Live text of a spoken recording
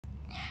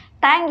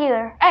Thank you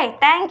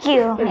thank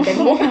you เป็น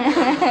มุก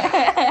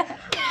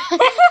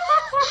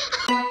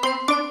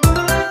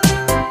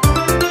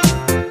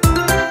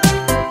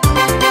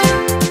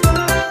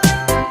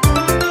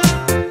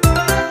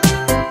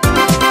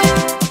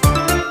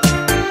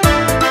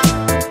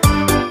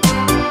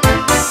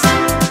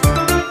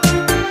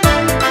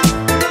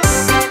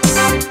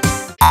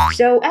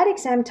So at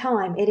exam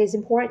time, it is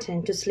important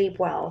to sleep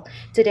well.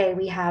 Today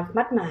we have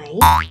ดไหม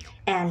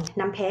and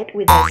นำเพชร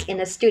with us in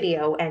the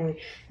studio, and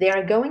they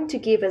are going to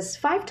give us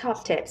 5 top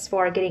tips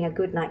for getting a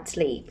good night's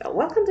sleep.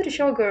 Welcome to the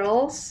show,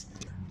 girls.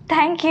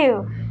 Thank you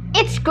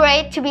It's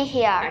great to be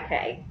here.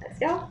 Okay, let's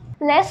go.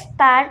 Let's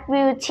start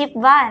with tip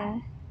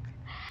 1.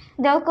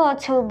 Don't go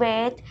to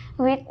bed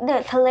with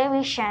the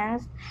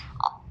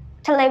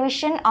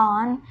television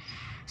on.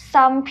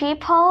 Some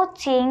people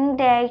think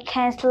they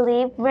can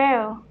sleep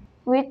well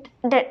with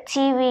the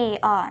TV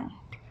on,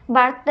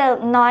 but the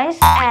noise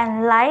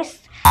and lights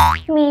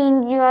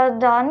mean you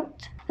don't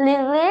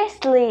really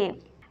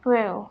sleep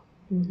well.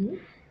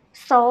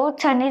 So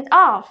turn it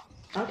off.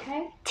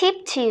 Okay.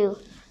 Tip 2.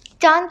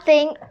 Don't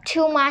think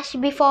too much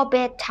before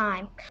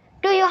bedtime.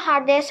 Do your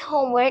hardest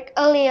homework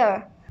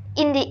earlier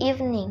in the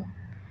evening.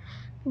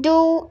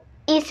 Do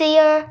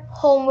easier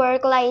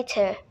homework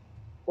later.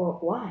 Well,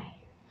 why?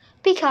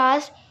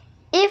 Because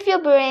if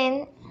your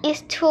brain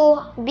is too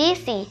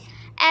busy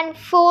and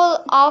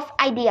full of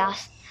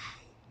ideas,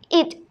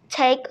 it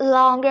takes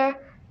longer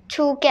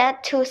to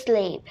get to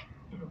sleep.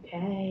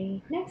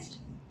 Okay, next.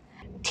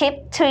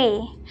 Tip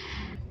 3.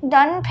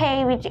 Don't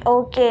play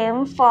video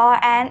game for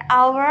an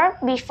hour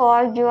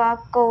before you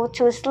go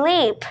to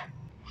sleep.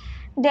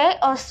 They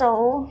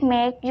also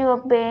make your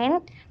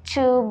brain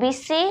too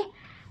busy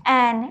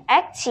and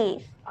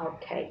active.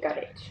 Okay, got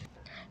it.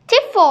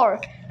 Tip 4.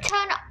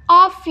 Turn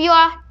off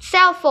your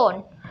cell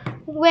phone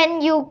when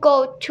you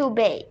go to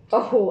bed.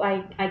 Oh,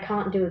 I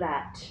can't do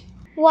that.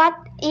 What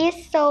is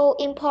so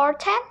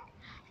important?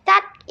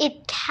 That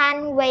it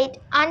can wait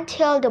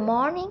until the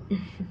morning.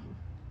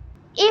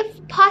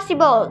 If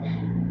possible,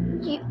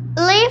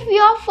 leave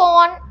your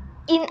phone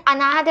in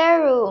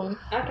another room.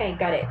 Okay,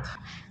 got it.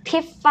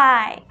 Tip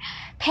 5.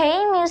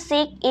 Play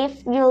music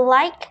if you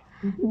like,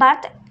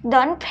 but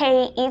don't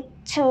play it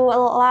too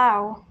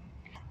loud.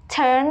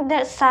 Turn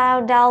the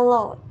sound down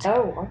low.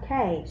 Oh,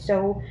 okay.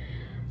 So,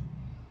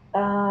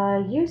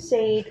 you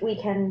said we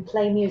can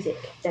play music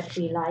that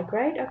we like,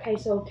 right? Okay,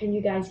 so can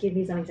you guys give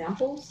me some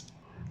examples?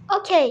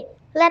 Okay,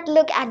 let's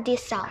look at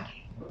this song.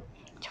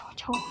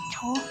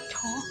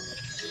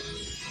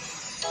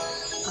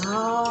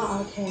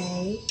 Ah,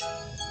 okay.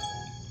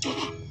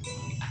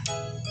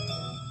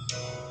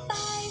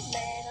 Five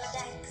little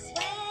ducks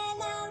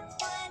went out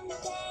one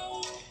day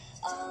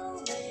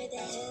over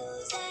the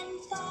hills and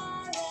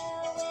far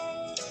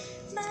away.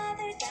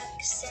 Mother duck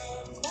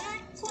said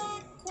quack,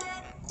 quack,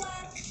 quack,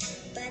 quack,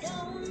 but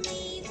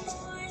only 4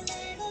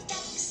 little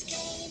ducks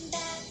came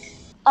back.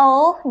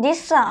 Oh, this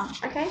song.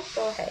 Okay,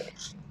 go ahead.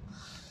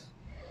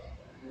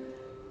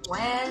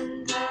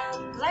 When the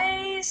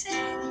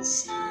blazing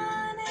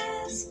sun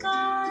is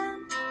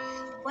gone,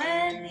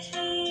 when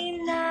he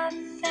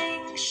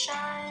nothing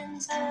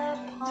shines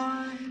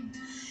upon,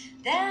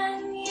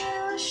 then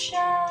you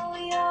show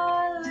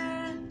your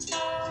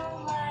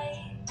little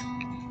light.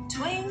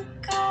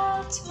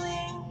 Twinkle,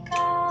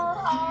 twinkle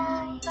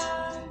all the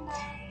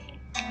night.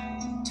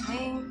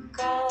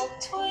 Twinkle,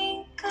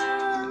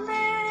 twinkle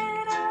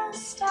little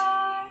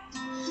star,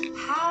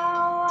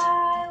 how I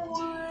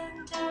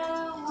wonder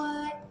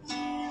what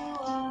you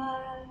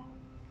are.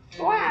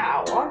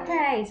 Wow,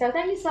 okay. So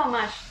thank you so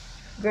much,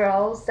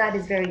 girls. That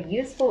is very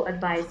useful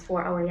advice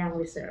for our young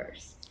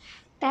listeners.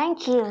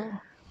 Thank you.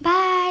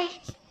 Bye.